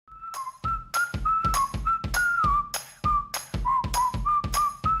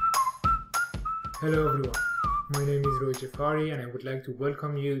Hello everyone, my name is Roy Jafari and I would like to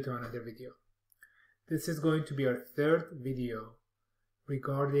welcome you to another video. This is going to be our third video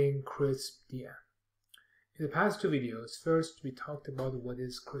regarding CRISP-DM. In the past two videos, first we talked about what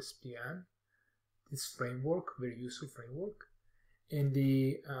is CRISP-DM, this framework, very useful framework.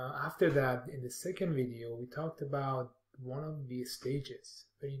 After that, in the second video, we talked about one of the stages,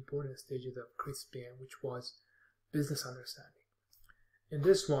 very important stages of CRISP-DM, which was business understanding. In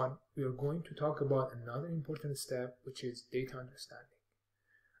this one, we are going to talk about another important step, which is data understanding.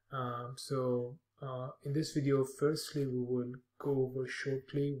 In this video, firstly, we will go over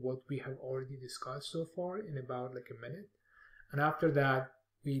shortly what we have already discussed so far in about like a minute. And after that,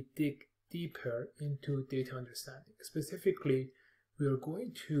 we dig deeper into data understanding. Specifically, we are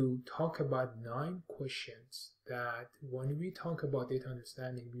going to talk about 9 questions that when we talk about data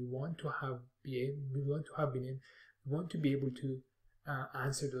understanding, we want to be able to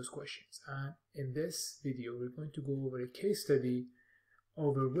answer those questions. And in this video, we're going to go over a case study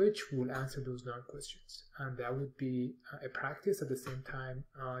over which we'll answer those 9 questions. And that would be a practice. At the same time,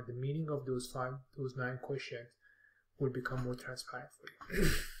 the meaning of those 9 questions will become more transparent for you.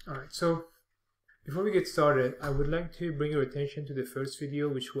 All right, so before we get started, I would like to bring your attention to the first video,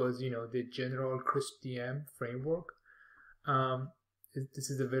 which was, the general CRISP-DM framework. This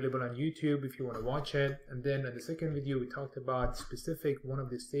is available on YouTube if you want to watch it. And then in the second video, we talked about one of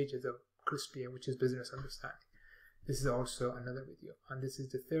the stages of CRISP-DM, which is business understanding. This is also another video. And this is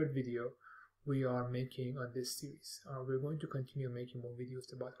the third video we are making on this series. We're going to continue making more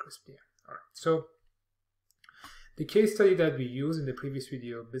videos about CRISP-DM. All right. So the case study that we used in the previous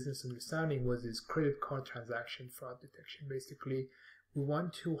video, business understanding, was this credit card transaction fraud detection. Basically, we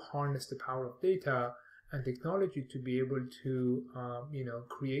want to harness the power of data and technology to be able to,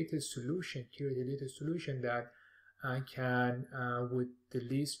 create a data solution that can, with the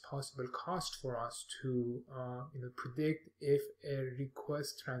least possible cost for us to, predict if a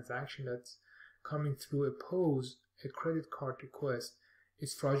request transaction that's coming through a credit card request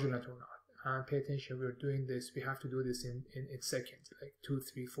is fraudulent or not. And pay attention, we're doing this, we have to do this in seconds, like 2,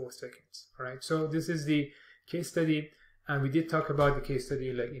 3, 4 seconds. All right, so this is the case study, and we did talk about the case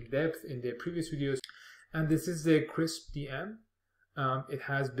study like in depth in the previous videos. And this is the CRISP-DM. It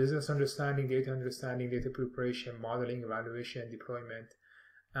has business understanding, data preparation, modeling, evaluation, and deployment.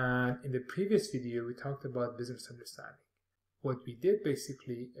 And in the previous video, we talked about business understanding. What we did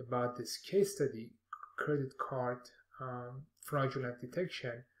basically about this case study, credit card fraudulent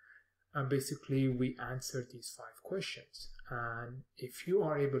detection, basically we answered these 5 questions. And if you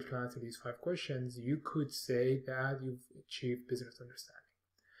are able to answer these 5 questions, you could say that you've achieved business understanding.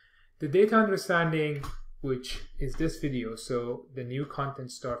 The data understanding, which is this video, so the new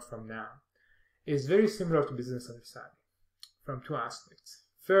content starts from now, is very similar to business understanding from 2 aspects.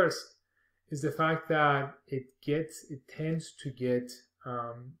 First is the fact that it tends to get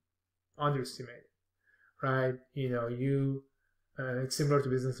underestimated, right? It's similar to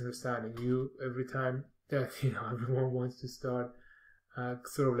business understanding. Every time that everyone wants to start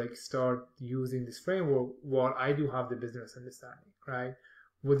start using this framework, well, I do have the business understanding, right?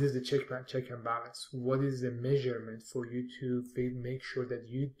 What is the check and balance? What is the measurement for you to make sure that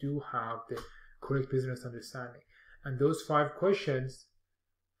you do have the correct business understanding? And those 5 questions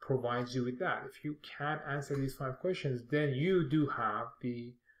provides you with that. If you can't answer these 5 questions, then you do have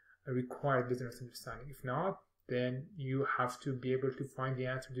the required business understanding. If not, then you have to be able to find the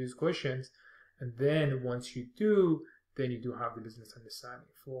answer to these questions. And then once you do, then you do have the business understanding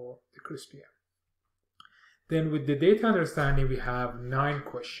for the CRISP-DM. Then with the data understanding, we have 9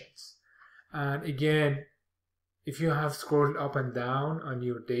 questions. And again, if you have scrolled up and down on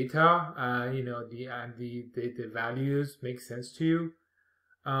your data, the values make sense to you.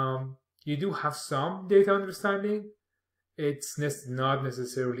 You do have some data understanding. It's not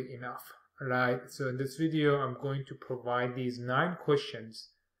necessarily enough, right? So in this video, I'm going to provide these 9 questions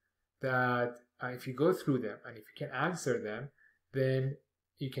that if you go through them and if you can answer them, then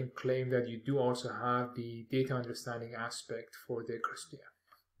you can claim that you do also have the data understanding aspect for the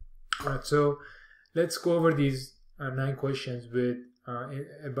CRISP-DM. All right, so let's go over these 9 questions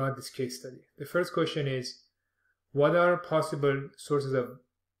about this case study. The first question is, what are possible sources of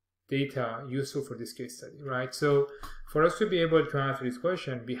data useful for this case study, right? So for us to be able to answer this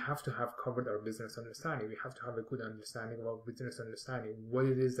question, we have to have covered our business understanding. We have to have a good understanding of our business understanding, what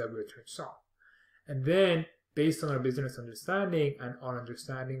it is that we're trying to solve. And then based on our business understanding and our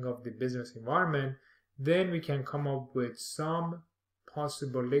understanding of the business environment, then we can come up with some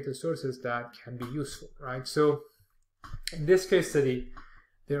possible data sources that can be useful, right? So in this case study,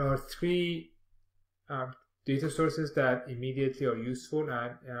 there are three data sources that immediately are useful,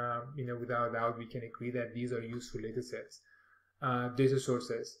 and without doubt we can agree that these are useful data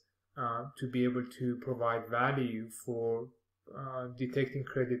sources to be able to provide value for detecting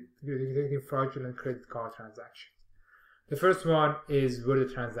fraudulent credit card transactions. The first one is where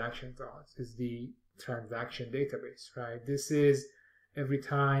the transactions are. Is the transaction database, right? This is every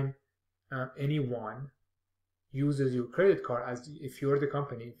time anyone uses your credit card, as if you're the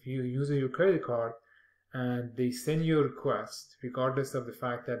company, if you use your credit card and they send you a request, regardless of the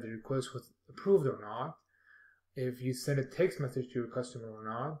fact that the request was approved or not, if you send a text message to your customer or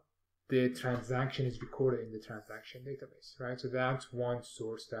not, the transaction is recorded in the transaction database, right? So that's one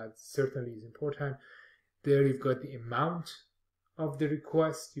source that certainly is important. There you've got the amount of the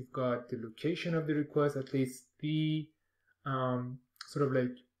request, you've got the location of the request, at least the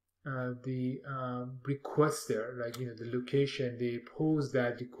requester, like the location, the post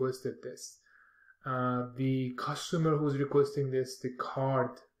that requested this, the customer who's requesting this, the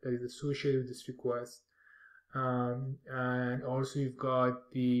card that is associated with this request, and also you've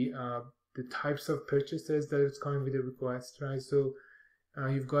got the types of purchases that is coming with the request, right? So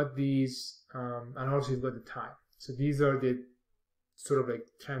you've got these, and also you've got the time. So these are the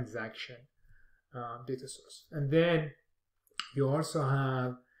transaction data source. And then you also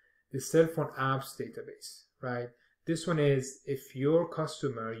have the cell phone apps database, right? This one is if your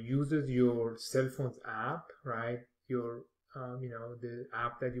customer uses your cell phone's app, right? Your the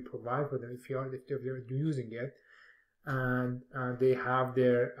app that you provide for them, if you're using it, and they have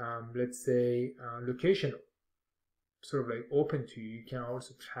their let's say location open to you, you can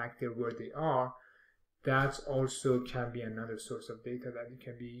also track where they are. That also can be another source of data that you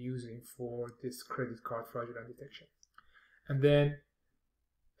can be using for this credit card fraudulent detection. And then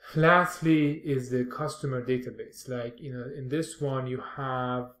lastly is the customer database. Like in this one you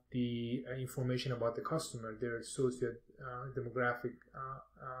have the information about the customer, their socio-demographic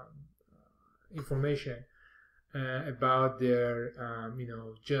information about their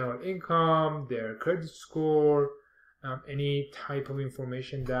general income, their credit score, any type of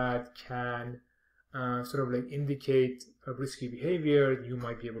information that can indicate a risky behavior. You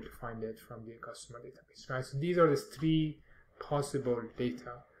might be able to find it from the customer database, right? So these are the three possible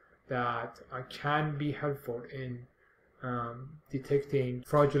data that can be helpful in detecting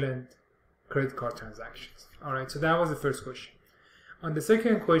fraudulent credit card transactions. All right, so that was the first question. On the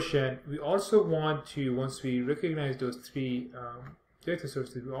second question, we also want to, once we recognize those three data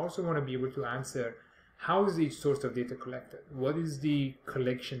sources, we also want to be able to answer, how is each source of data collected? What is the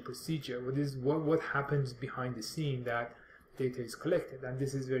collection procedure? What happens behind the scene that data is collected? And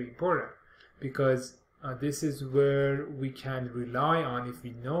this is very important because this is where we can rely on. If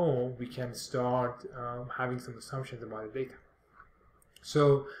we know, we can start having some assumptions about the data.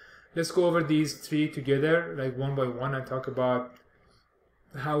 So let's go over these three together, like one by one, and talk about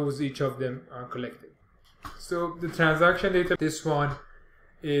how was each of them collected. So the transaction data, this one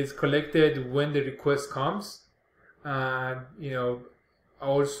is collected when the request comes, and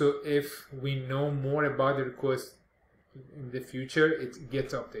also if we know more about the request in the future, it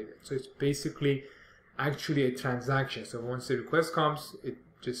gets updated. So it's basically actually a transaction. So once the request comes, it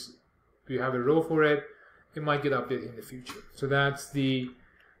just, you have a row for it, it might get updated in the future. So that's the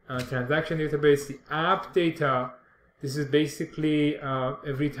transaction database. The app data, this is basically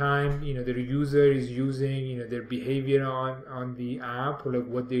every time the user is using their behavior on the app, or like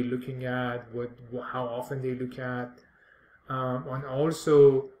what they're looking at, how often they look at, and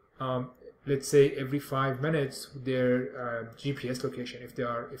also let's say every 5 minutes their GPS location, if they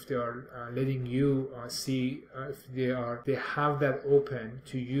are letting you see if they have that open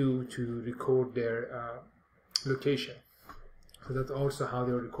to you to record their location. So that's also how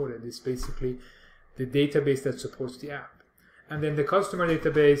they're recorded. It's basically the database that supports the app. And then the customer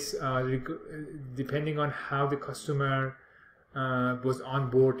database, depending on how the customer was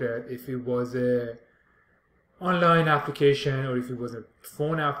onboarded, if it was a online application or if it was a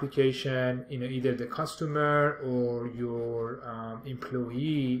phone application, either the customer or your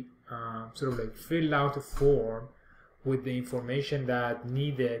employee filled out a form with the information that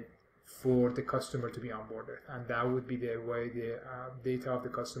needed for the customer to be onboarded, and that would be the way the data of the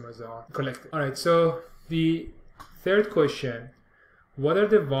customers are collected. All right, so the third question, what are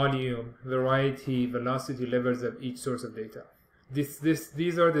the volume, variety, velocity levels of each source of data?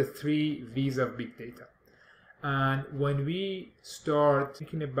 These are the 3 V's of big data. And when we start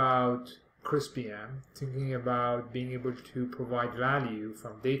thinking about CRISP-PM, thinking about being able to provide value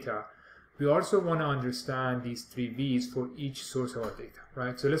from data, we also want to understand these 3 V's for each source of our data,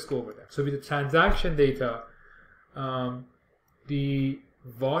 right? So let's go over that. So with the transaction data, the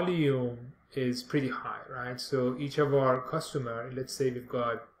volume is pretty high, right? So each of our customer, let's say we've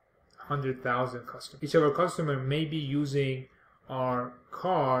got 100,000 customers. Each of our customer may be using our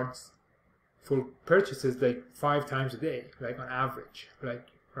cards for purchases like 5 times a day, like on average, like,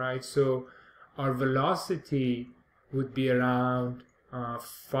 right? So our velocity would be around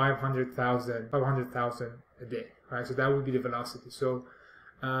 500,000 a day, right? So that would be the velocity. So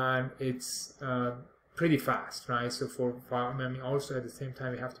it's pretty fast, right? So I mean, also at the same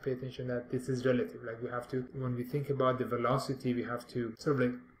time, we have to pay attention that this is relative. Like we have to, when we think about the velocity, we have to sort of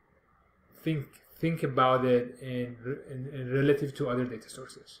like think about it in relative to other data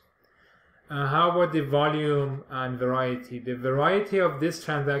sources. How about the volume and variety? The variety of this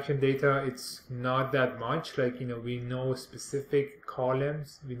transaction data, it's not that much. Like, you know, we know specific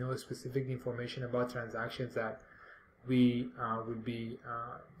columns, we know specific information about transactions that we will be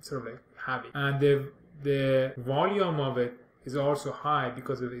sort of like having. And the volume of it is also high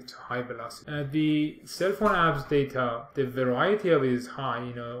because of its high velocity. The cell phone apps data, the variety of it is high,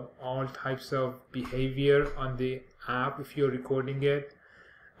 you know, all types of behavior on the app if you're recording it.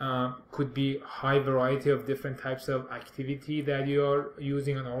 Could be high variety of different types of activity that you're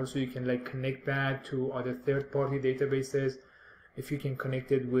using, and also you can like connect that to other third-party databases. If you can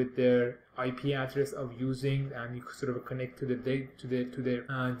connect it with their IP address of using, and you sort of connect to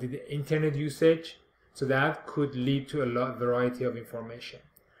the internet usage, so that could lead to a lot variety of information.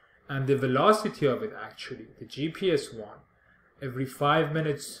 And the velocity of it, actually, the GPS one, every 5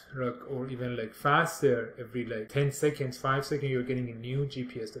 minutes or even like faster, every like 10 seconds, 5 seconds, you're getting a new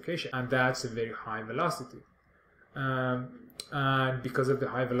GPS location, and that's a very high velocity. And because of the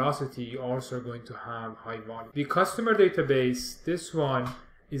high velocity, you also are going to have high volume. The customer database, this one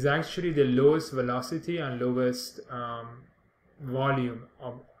is actually the lowest velocity and lowest volume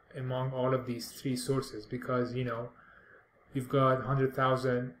among all of these 3 sources, because, you know, you've got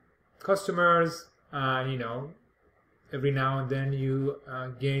 100,000 customers, and, you know, every now and then you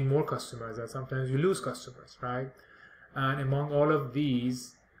gain more customers, and sometimes you lose customers, right? And among all of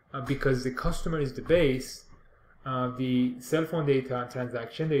these, because the customer is the base, the cell phone data and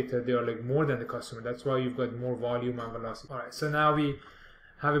transaction data, they are like more than the customer. That's why you've got more volume and velocity. All right, so now we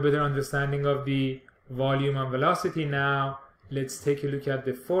have a better understanding of the volume and velocity. Now let's take a look at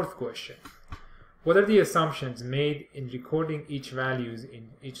the 4th question. What are the assumptions made in recording each values in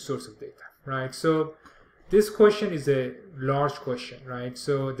each source of data, right? So this question is a large question, right?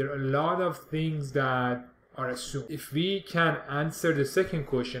 So there are a lot of things that are assumed. If we can answer the 2nd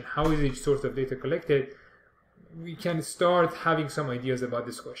question, how is each source of data collected, we can start having some ideas about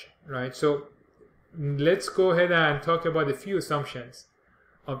this question, right? So let's go ahead and talk about a few assumptions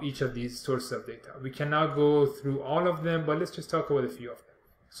of each of these sources of data. We cannot go through all of them, but let's just talk about a few of them.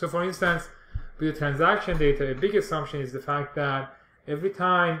 So for instance, with the transaction data, a big assumption is the fact that every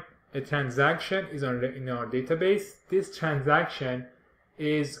time a transaction is in our database, this transaction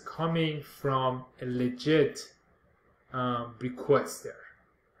is coming from a legit requester,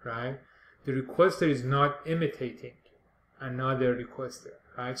 right? The requester is not imitating another requester,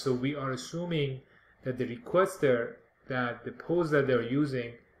 right? So we are assuming that the requester, that the pose that they're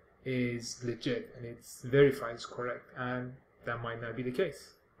using is legit and it's verified, it's correct, and that might not be the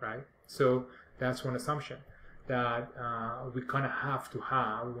case, right? So that's one assumption that we kind of have to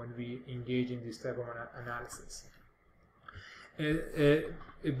have when we engage in this type of analysis.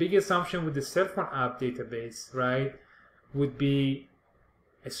 A big assumption with the cell phone app database, right, would be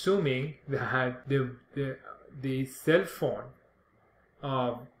assuming that the cell phone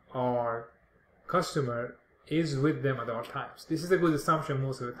of our customer is with them at all times. This is a good assumption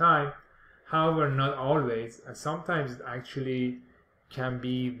most of the time, however, not always, and sometimes it actually can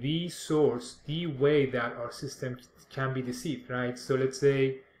be the source, the way that our system can be deceived, right? So let's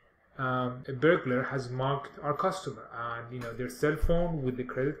say a burglar has mugged our customer, and, you know, their cell phone with the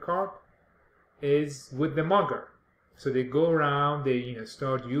credit card is with the mugger. So they go around, they, you know,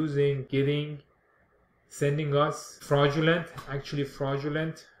 start using, sending us fraudulent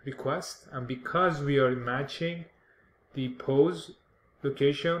requests, and because we are matching the pose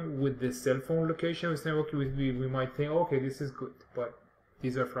location with the cell phone location, we say, okay, we might think, okay, this is good, but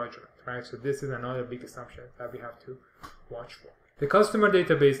these are fraudulent, right? So this is another big assumption that we have to watch for. The customer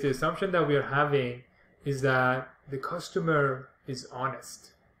database, the assumption that we are having is that the customer is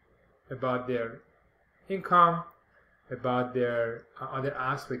honest about their income, about their other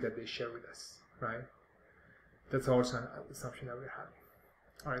aspect that they share with us, right? That's also an assumption that we're having.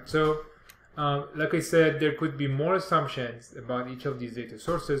 All right, so like I said, there could be more assumptions about each of these data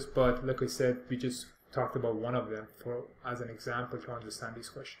sources, but like I said, we just talked about one of them as an example to understand this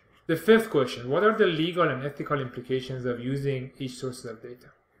question. The 5th question, what are the legal and ethical implications of using each source of data?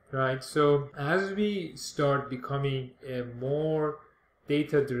 right? So as we start becoming a more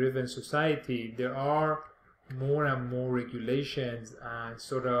data-driven society, there are more and more regulations and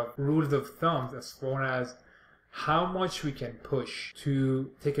sort of rules of thumb as far as how much we can push to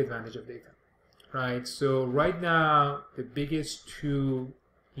take advantage of data, right? So right now, the biggest two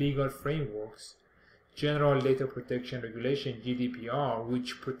legal frameworks, General Data Protection Regulation, GDPR,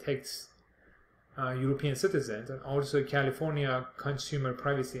 which protects European citizens, and also California Consumer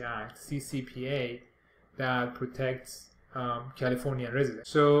Privacy Act, CCPA, that protects California residents.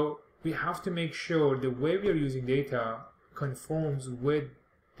 So we have to make sure the way we are using data conforms with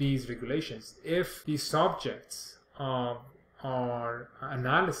these regulations. If the subjects of our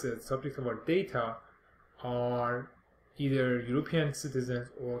analysis, subjects of our data, are either European citizens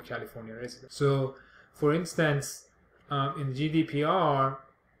or California residents. So, for instance, in GDPR,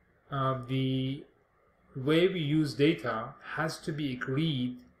 the way we use data has to be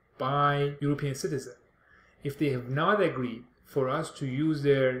agreed by European citizens. If they have not agreed for us to use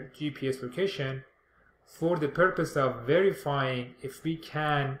their GPS location for the purpose of verifying if we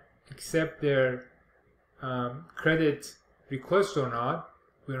can accept their credit request or not,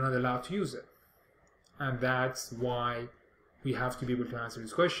 we're not allowed to use it. And that's why we have to be able to answer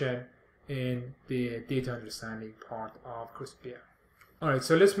this question in the data understanding part of CRISPR. Alright,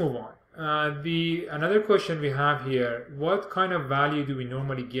 so let's move on. Another question we have here, what kind of value do we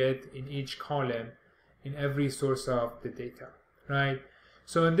normally get in each column in every source of the data, right?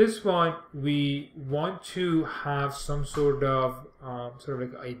 So in this one, we want to have some sort of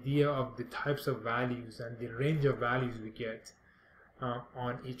like idea of the types of values and the range of values we get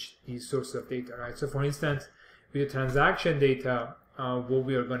on these sources of data, right? So for instance, with the transaction data, what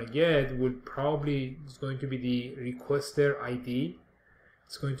we are going to get would probably is going to be the requester ID.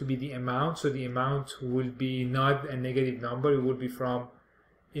 It's going to be the amount. So the amount will be not a negative number. It will be from,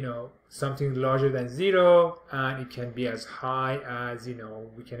 you know, something larger than 0, and it can be as high as, you know,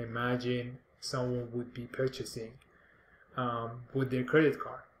 we can imagine someone would be purchasing with their credit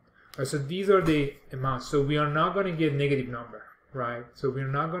card. Right, so these are the amounts. So we are not going to get negative number, right? So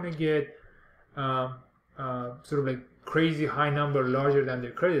we're not going to get sort of like crazy high number larger than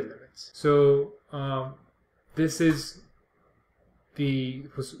their credit limits. So this is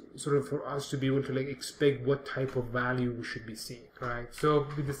sort of for us to be able to like expect what type of value we should be seeing, right? So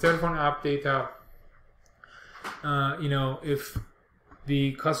with the cell phone app data, you know, if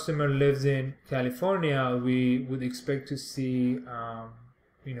the customer lives in California, we would expect to see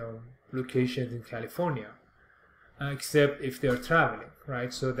you know, locations in California, except if they are traveling,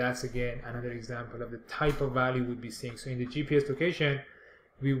 right? So that's again another example of the type of value we'd be seeing. So in the GPS location,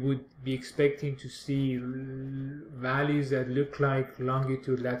 we would be expecting to see values that look like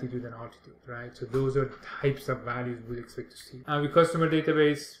longitude, latitude, and altitude, right? So those are the types of values we'd expect to see. With customer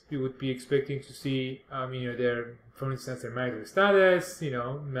database, we would be expecting to see, you know, their, for instance, their marital status, you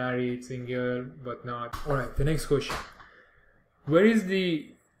know, married, single, but not. All right, the next question. Where is the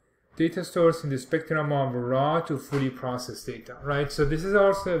data source in the spectrum of raw to fully processed data, right? So this is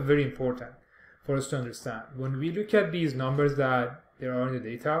also very important for us to understand. When we look at these numbers that there are in the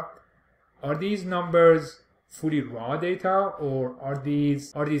data, are these numbers fully raw data, or are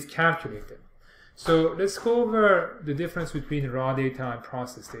these calculated? So let's go over the difference between raw data and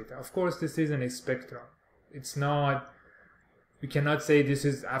processed data. Of course, this isn't a spectrum. It's not, we cannot say this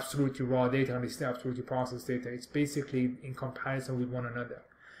is absolutely raw data and this is absolutely processed data. It's basically in comparison with one another.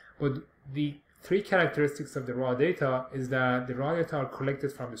 But the three characteristics of the raw data is that the raw data are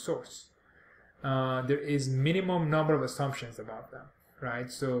collected from the source. There is minimum number of assumptions about them,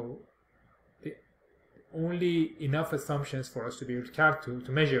 right? So only enough assumptions for us to be able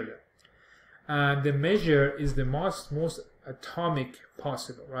to measure them. And the measure is the most atomic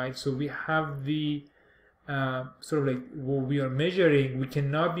possible, right? So we have the sort of like what we are measuring, we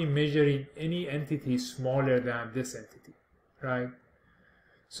cannot be measuring any entity smaller than this entity, right?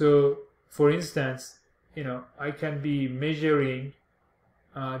 So for instance, you know, I can be measuring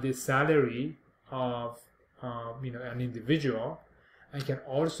the salary of you know, an individual. I can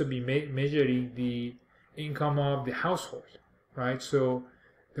also be measuring the income of the household, right? So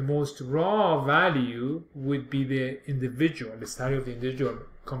the most raw value would be the individual, the salary of the individual,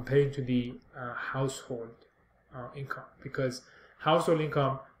 comparing to the household income, because household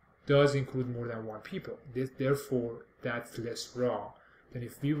income does include more than one people. Therefore, that's less raw than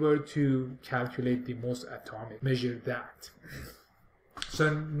if we were to calculate the most atomic, measure that.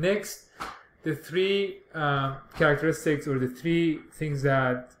 So next, the three characteristics, or the three things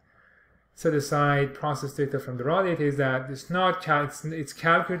that set aside processed data from the raw data, is that it's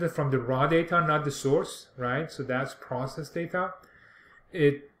calculated from the raw data, not the source, right? So that's processed data.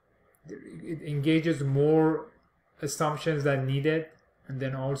 It it engages more assumptions than needed, and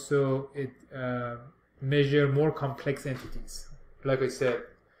then also it measure more complex entities. Like I said,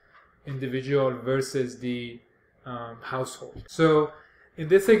 individual versus the household. So in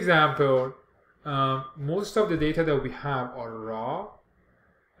this example, most of the data that we have are raw,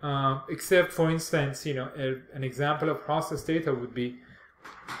 except for instance, an example of process data would be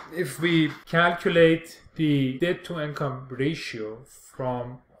if we calculate the debt to income ratio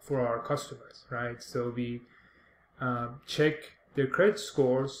for our customers, right? So we check their credit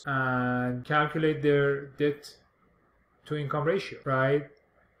scores and calculate their debt to income ratio, right?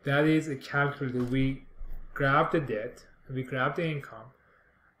 That is a calculator. We grab the debt, we grab the income,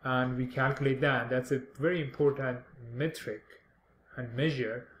 and we calculate that. That's a very important metric and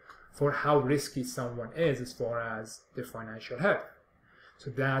measure for how risky someone is as far as their financial health. So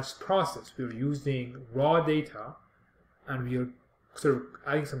that's process. We're using raw data and we are sort of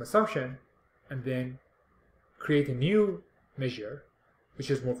adding some assumption and then create a new measure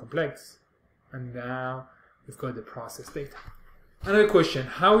which is more complex, and now we've got the process data. Another question,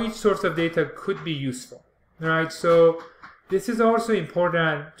 how each source of data could be useful, right? So this is also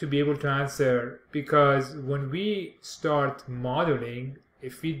important to be able to answer, because when we start modeling,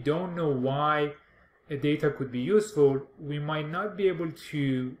 if we don't know why a data could be useful, we might not be able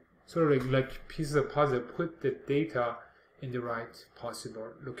to sort of like pieces of puzzle put the data in the right possible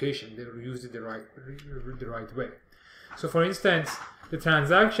location. They use it the right way. So for instance, the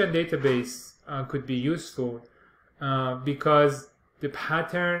transaction database could be useful because the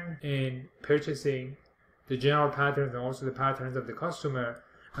pattern in purchasing, the general patterns, and also the patterns of the customer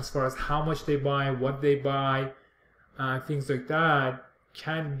as far as how much they buy, what they buy, things like that,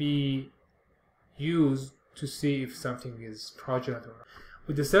 can be used to see if something is fraudulent or not.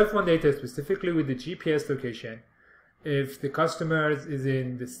 With the cell phone data, specifically with the GPS location, if the customer is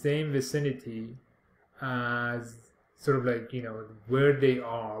in the same vicinity as sort of like, where they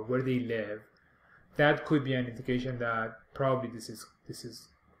are, where they live, that could be an indication that probably this is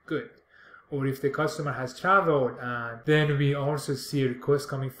good. Or if the customer has traveled and then we also see a request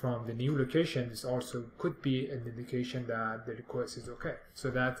coming from the new location, this also could be an indication that the request is okay.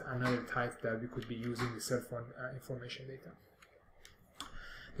 So that's another type that we could be using the cell phone information data.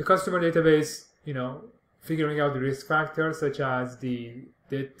 The customer database, figuring out the risk factors such as the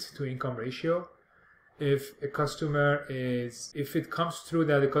debt to income ratio. If it comes through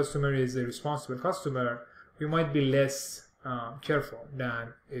that the customer is a responsible customer, we might be less careful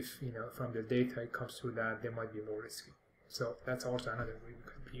than if from the data it comes through that they might be more risky. So that's also another way we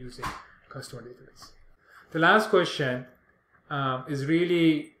could be using customer database. The last question is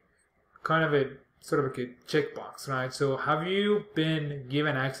really kind of a sort of like a checkbox, right? So have you been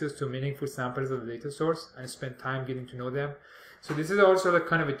given access to meaningful samples of the data source and spent time getting to know them? So this is also like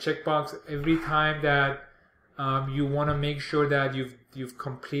kind of a checkbox every time that you want to make sure that you've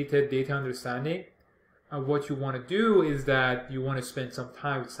completed data understanding. What you want to do is that you want to spend some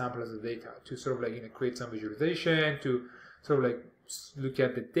time with samples of data to sort of like create some visualization, to sort of like look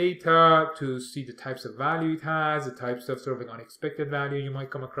at the data, to see the types of value it has, the types of sort of like unexpected value you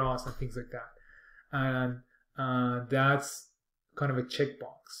might come across, and things like that. And that's kind of a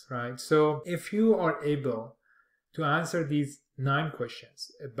checkbox, right? So if you are able to answer these 9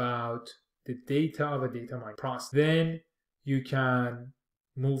 questions about the data of a data mining process, then you can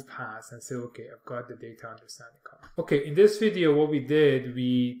move past and say, okay, I've got the data understanding card. Okay, in this video, what we did,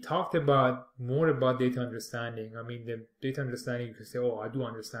 we talked about more about data understanding. I mean, the data understanding, you can say, oh, I do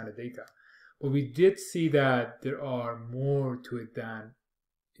understand the data. But we did see that there are more to it than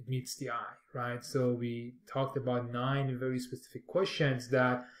it meets the eye, right? So we talked about 9 very specific questions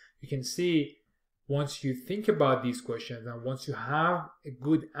that you can see. Once you think about these questions and once you have a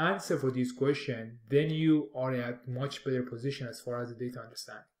good answer for these questions, then you are at much better position as far as the data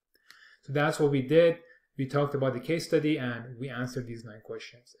understanding. So that's what we did. We talked about the case study and we answered these 9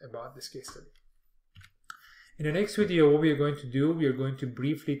 questions about this case study. In the next video, what we are going to do, we are going to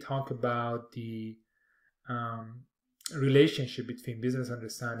briefly talk about the relationship between business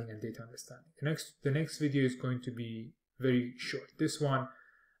understanding and data understanding. The next video is going to be very short. This one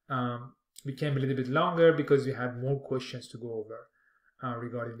became a little bit longer because we had more questions to go over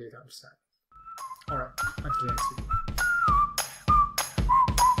regarding data understanding. All right, until the next video.